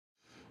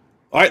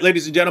All right,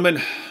 ladies and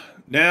gentlemen,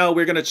 now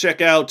we're going to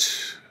check out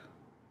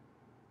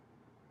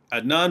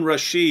Adnan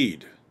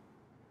Rashid.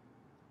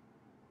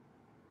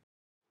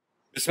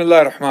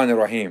 Bismillah ar-Rahman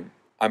ar-Rahim.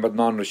 I'm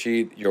Adnan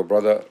Rashid, your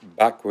brother,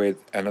 back with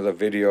another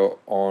video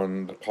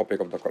on the topic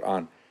of the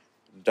Quran.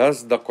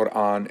 Does the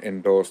Quran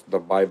endorse the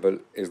Bible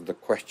is the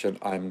question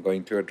I'm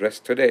going to address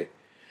today.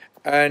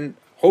 And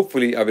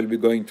hopefully I will be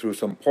going through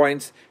some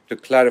points to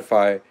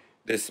clarify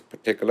this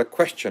particular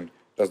question.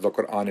 Does the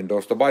Quran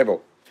endorse the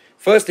Bible?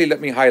 Firstly, let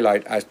me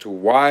highlight as to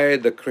why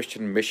the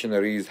Christian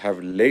missionaries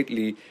have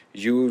lately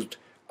used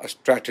a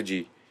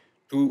strategy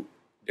to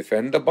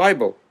defend the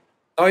Bible.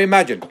 Now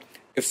imagine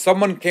if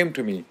someone came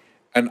to me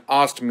and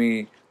asked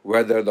me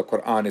whether the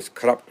Quran is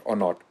corrupt or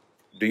not.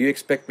 Do you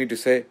expect me to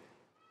say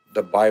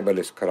the Bible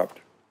is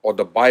corrupt or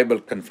the Bible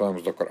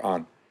confirms the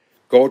Quran?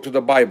 Go to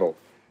the Bible.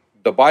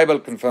 The Bible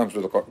confirms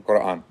the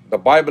Quran. The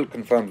Bible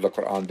confirms the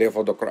Quran.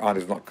 Therefore, the Quran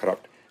is not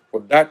corrupt.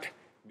 Would that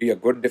be a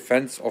good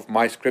defense of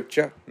my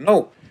scripture?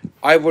 No.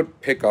 I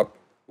would pick up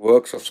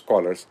works of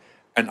scholars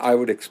and I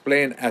would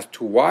explain as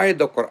to why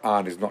the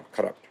Quran is not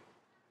corrupt.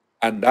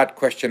 And that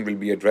question will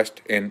be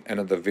addressed in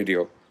another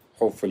video,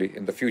 hopefully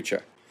in the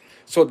future.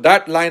 So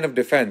that line of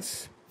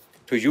defense,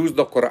 to use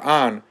the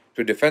Quran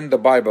to defend the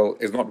Bible,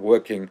 is not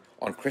working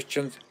on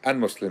Christians and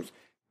Muslims.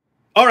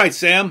 All right,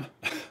 Sam.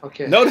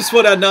 Okay. Notice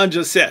what Adnan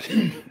just said.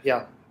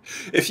 Yeah.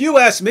 If you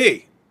ask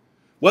me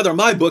whether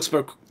my book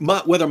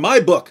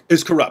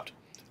is corrupt,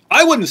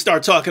 I wouldn't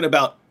start talking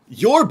about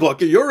your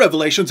book or your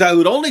revelations. I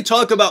would only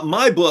talk about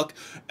my book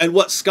and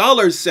what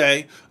scholars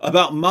say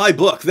about my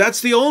book. That's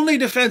the only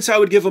defense I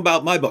would give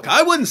about my book.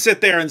 I wouldn't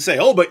sit there and say,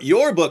 oh, but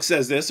your book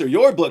says this or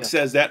your book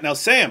says that. Now,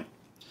 Sam.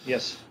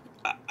 Yes.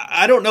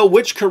 I don't know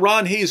which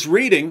Quran he's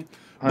reading,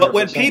 but 100%.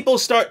 when people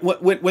start,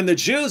 when the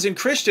Jews and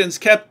Christians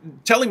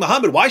kept telling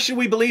Muhammad, why should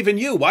we believe in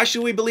you? Why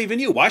should we believe in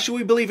you? Why should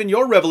we believe in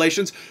your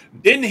revelations?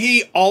 Didn't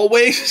he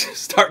always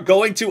start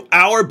going to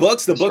our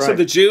books, the books of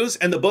the Jews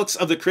and the books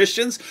of the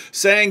Christians,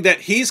 saying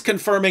that he's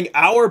confirming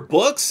our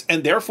books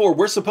and therefore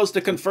we're supposed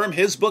to confirm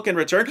his book in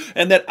return,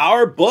 and that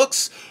our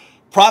books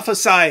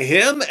prophesy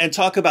him and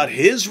talk about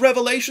his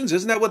revelations?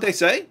 Isn't that what they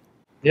say?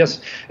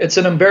 Yes, it's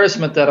an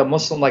embarrassment that a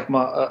Muslim like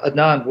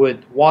Adnan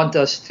would want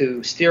us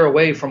to steer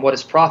away from what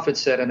his prophet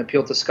said and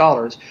appeal to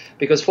scholars,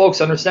 because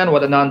folks, understand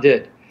what Adnan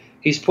did.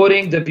 He's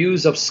putting the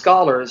views of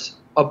scholars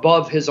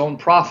above his own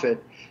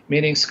prophet,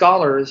 meaning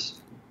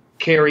scholars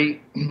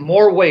carry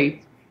more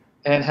weight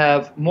and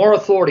have more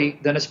authority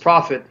than his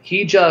prophet.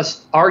 He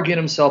just argued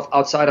himself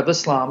outside of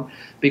Islam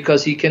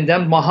because he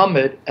condemned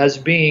Muhammad as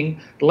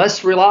being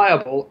less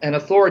reliable and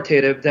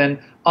authoritative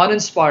than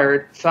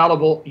uninspired,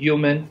 fallible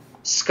human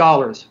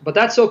scholars. But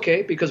that's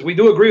okay, because we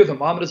do agree with him.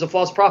 Muhammad is a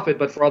false prophet,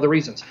 but for other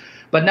reasons.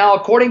 But now,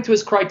 according to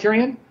his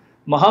criterion,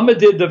 Muhammad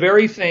did the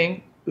very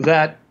thing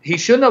that he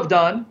shouldn't have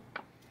done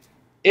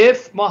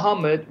if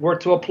Muhammad were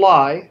to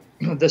apply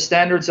the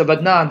standards of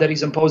Adnan that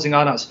he's imposing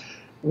on us.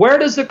 Where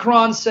does the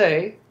Quran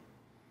say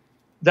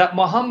that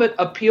Muhammad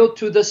appealed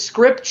to the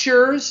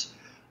scriptures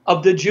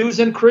of the Jews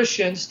and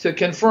Christians to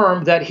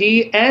confirm that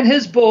he and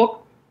his book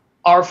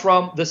are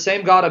from the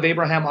same God of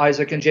Abraham,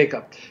 Isaac, and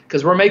Jacob?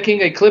 Because we're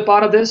making a clip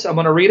out of this. I'm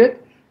going to read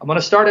it. I'm going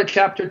to start at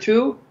chapter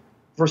 2,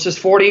 verses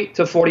 40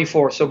 to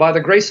 44. So by the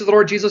grace of the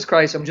Lord Jesus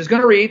Christ, I'm just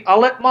going to read. I'll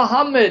let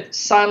Muhammad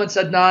silence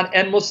Adnan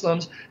and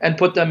Muslims and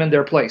put them in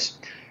their place.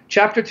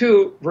 Chapter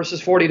 2,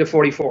 verses 40 to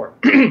 44.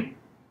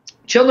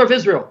 Children of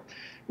Israel,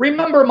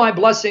 remember my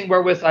blessing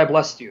wherewith I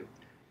blessed you,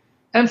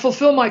 and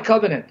fulfill my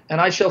covenant,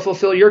 and I shall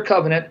fulfill your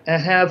covenant,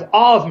 and have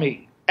awe of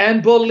me,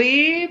 and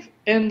believe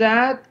in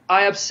that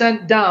I have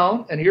sent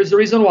down, and here's the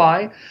reason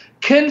why,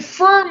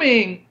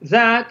 confirming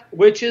that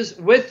which is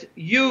with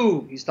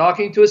you. He's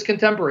talking to his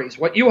contemporaries.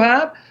 What you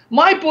have,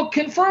 my book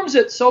confirms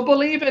it, so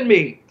believe in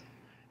me.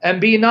 And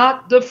be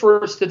not the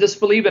first to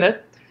disbelieve in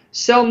it.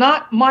 Sell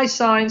not my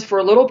signs for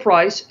a little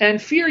price,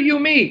 and fear you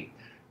me.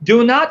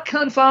 Do not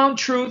confound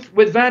truth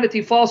with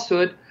vanity,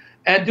 falsehood,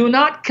 and do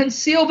not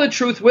conceal the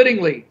truth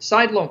wittingly.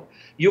 Side note,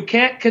 you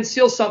can't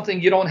conceal something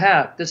you don't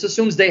have. This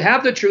assumes they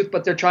have the truth,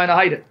 but they're trying to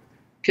hide it.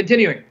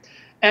 Continuing,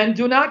 and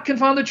do not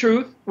confound the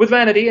truth with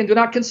vanity, and do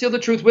not conceal the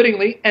truth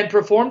wittingly, and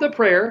perform the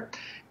prayer,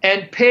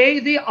 and pay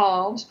the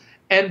alms,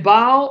 and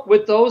bow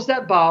with those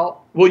that bow.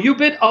 Will you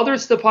bid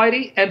others to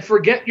piety, and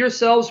forget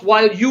yourselves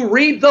while you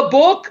read the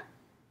book?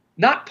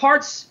 Not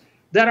parts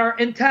that are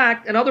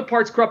intact and other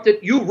parts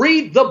corrupted. You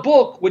read the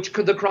book, which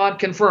the Quran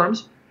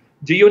confirms.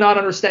 Do you not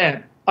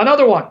understand?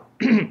 Another one,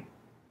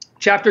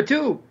 chapter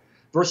 2,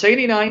 verse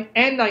 89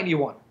 and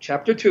 91.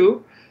 Chapter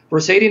 2,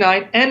 verse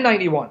 89 and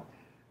 91.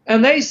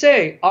 And they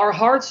say, our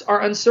hearts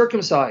are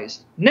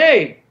uncircumcised.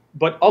 Nay,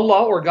 but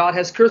Allah or God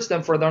has cursed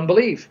them for their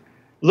unbelief.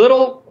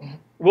 Little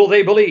will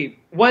they believe.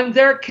 When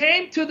there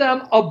came to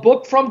them a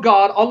book from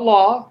God,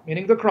 Allah,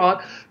 meaning the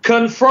Quran,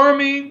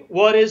 confirming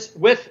what is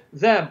with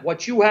them,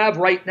 what you have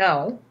right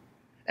now,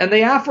 and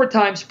they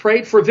aforetimes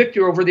prayed for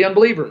victory over the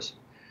unbelievers.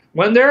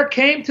 When there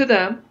came to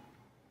them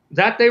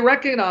that they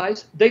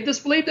recognized, they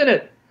disbelieved in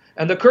it.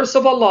 And the curse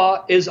of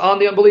Allah is on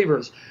the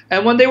unbelievers.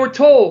 And when they were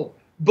told,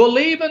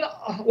 believe in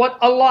what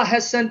Allah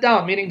has sent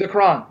down, meaning the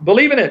Quran.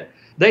 Believe in it.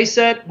 They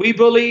said, we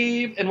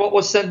believe in what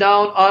was sent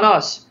down on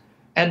us.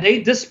 And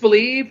they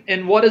disbelieve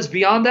in what is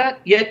beyond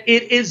that, yet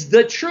it is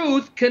the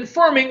truth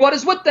confirming what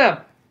is with them.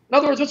 In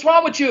other words, what's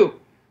wrong with you?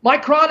 My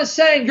Quran is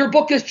saying your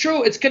book is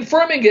true. It's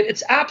confirming it.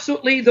 It's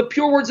absolutely the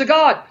pure words of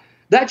God.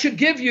 That should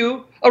give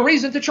you a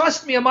reason to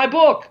trust me in my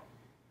book.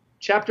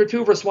 Chapter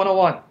 2, verse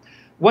 101.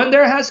 When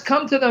there has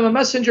come to them a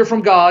messenger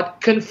from God,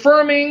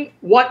 confirming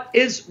what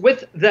is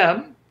with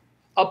them,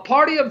 a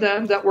party of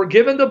them that were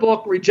given the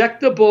book reject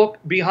the book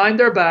behind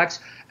their backs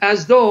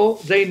as though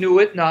they knew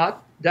it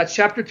not. That's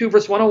chapter 2,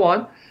 verse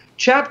 101.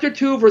 Chapter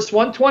 2, verse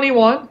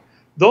 121.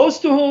 Those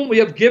to whom we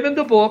have given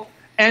the book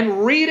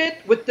and read it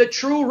with the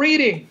true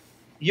reading.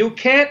 You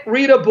can't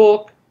read a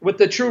book with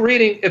the true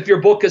reading if your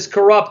book is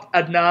corrupt,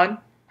 Adnan.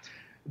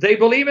 They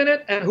believe in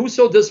it, and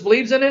whoso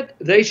disbelieves in it,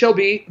 they shall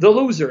be the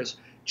losers.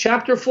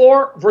 Chapter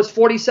 4, verse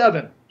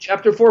 47.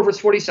 Chapter 4, verse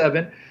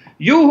 47.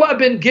 You who have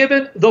been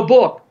given the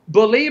book,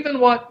 believe in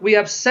what we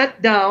have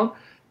sent down,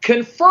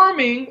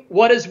 confirming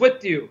what is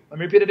with you. Let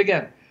me repeat it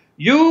again.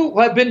 You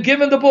have been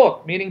given the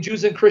book, meaning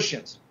Jews and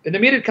Christians. In the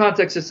immediate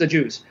context, it's the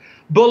Jews.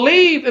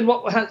 Believe in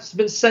what has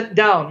been sent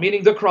down,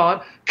 meaning the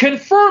Quran,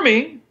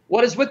 confirming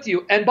what is with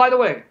you. And by the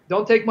way,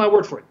 don't take my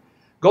word for it.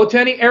 Go to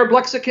any Arab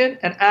lexicon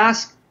and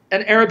ask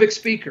an Arabic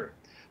speaker.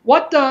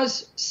 What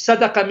does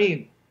sadaqah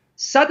mean?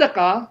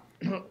 Sadaqah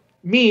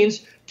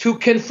means to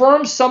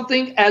confirm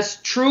something as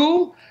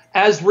true,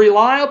 as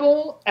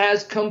reliable,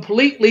 as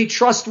completely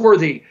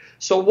trustworthy.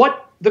 So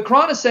what the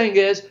Quran is saying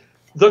is,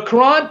 the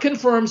Quran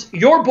confirms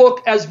your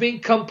book as being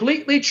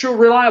completely true,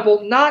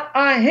 reliable, not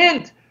a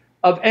hint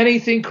of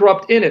anything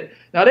corrupt in it.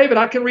 Now, David,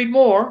 I can read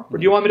more, or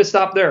do you want me to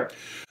stop there?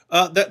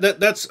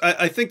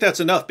 I think that's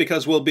enough,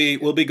 because we'll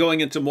be going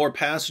into more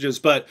passages.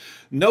 But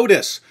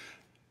notice,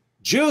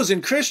 Jews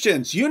and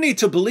Christians, you need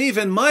to believe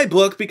in my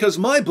book because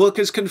my book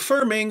is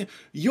confirming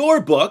your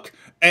book.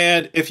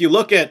 And if you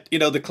look at,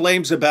 the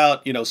claims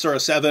about, Surah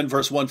 7,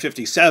 verse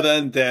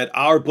 157, that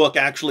our book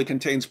actually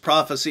contains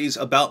prophecies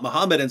about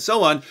Muhammad and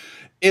so on,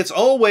 it's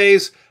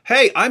always,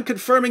 hey, I'm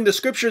confirming the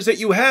scriptures that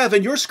you have,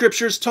 and your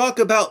scriptures talk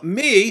about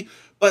me.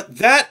 But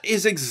that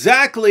is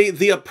exactly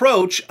the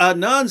approach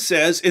Adnan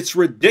says it's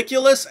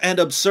ridiculous and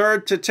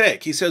absurd to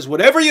take. He says,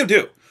 whatever you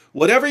do,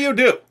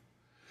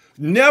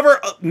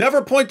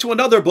 never point to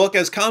another book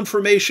as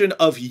confirmation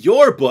of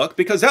your book,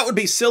 because that would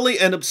be silly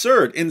and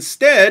absurd.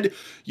 Instead,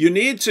 you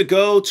need to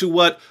go to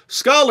what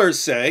scholars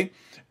say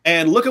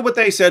and look at what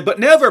they said, but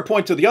never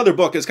point to the other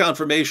book as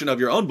confirmation of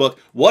your own book.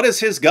 What does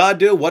his God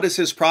do? What does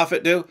his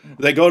prophet do?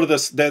 Do they go to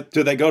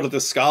the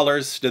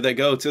scholars? Do they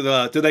go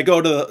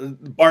to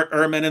Bart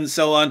Ehrman and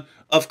so on?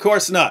 Of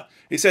course not.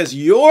 He says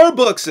your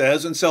book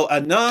says, and so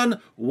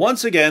Adnan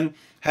once again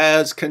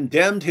has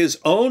condemned his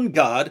own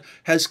God,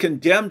 has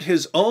condemned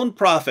his own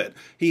prophet.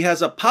 He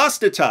has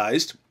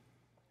apostatized,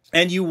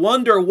 and you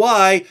wonder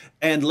why.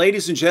 And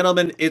ladies and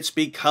gentlemen, it's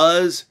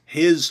because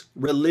his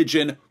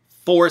religion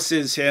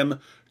forces him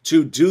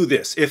to do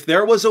this. If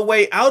there was a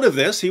way out of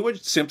this, he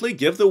would simply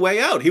give the way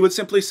out. He would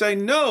simply say,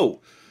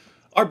 no,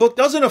 our book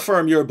doesn't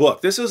affirm your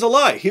book. This is a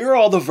lie. Here are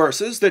all the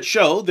verses that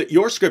show that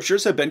your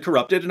scriptures have been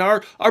corrupted, and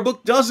our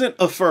book doesn't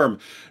affirm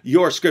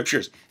your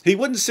scriptures. He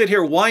wouldn't sit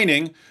here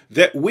whining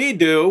that we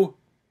do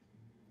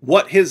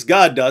what his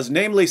God does,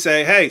 namely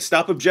say, hey,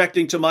 stop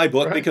objecting to my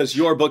book because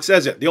your book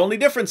says it. The only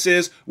difference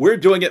is we're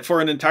doing it for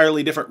an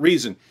entirely different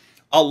reason.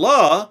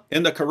 Allah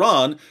in the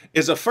Quran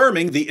is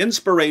affirming the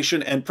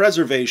inspiration and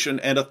preservation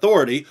and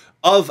authority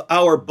of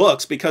our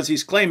books because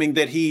he's claiming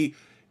that he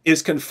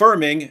is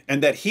confirming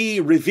and that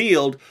he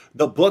revealed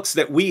the books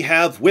that we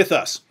have with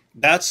us.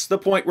 That's the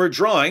point we're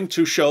drawing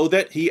to show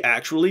that he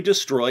actually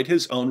destroyed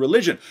his own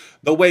religion.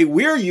 The way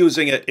we're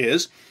using it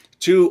is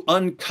to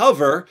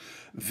uncover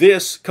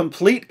this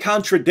complete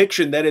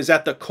contradiction that is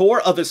at the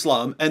core of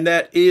Islam and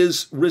that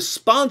is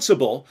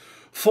responsible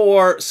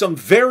for some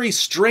very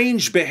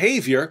strange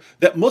behavior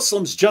that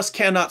Muslims just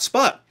cannot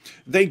spot.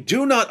 They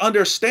do not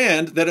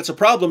understand that it's a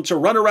problem to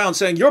run around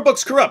saying, your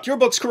book's corrupt, your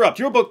book's corrupt,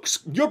 your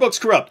book's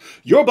corrupt,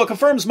 your book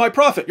affirms my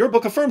prophet, your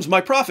book affirms my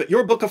prophet,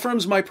 your book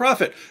affirms my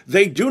prophet.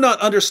 They do not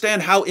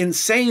understand how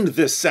insane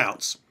this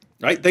sounds,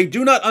 right? They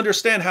do not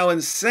understand how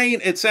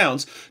insane it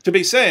sounds to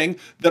be saying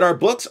that our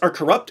books are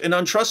corrupt and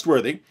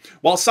untrustworthy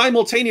while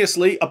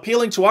simultaneously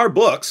appealing to our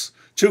books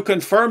to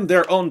confirm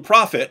their own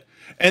prophet,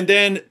 and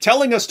then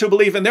telling us to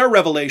believe in their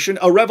revelation,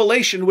 a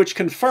revelation which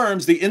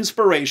confirms the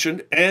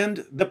inspiration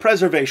and the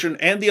preservation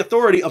and the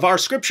authority of our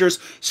scriptures,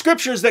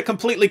 scriptures that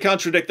completely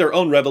contradict their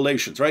own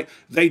revelations, right?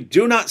 They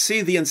do not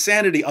see the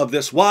insanity of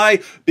this. Why?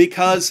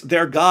 Because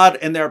their God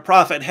and their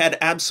prophet had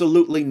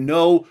absolutely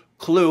no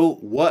clue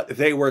what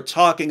they were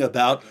talking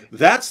about.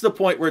 That's the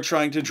point we're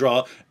trying to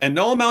draw, and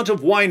no amount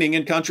of whining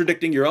and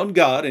contradicting your own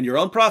God and your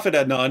own prophet,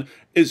 Adnan,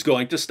 is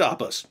going to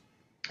stop us.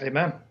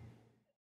 Amen.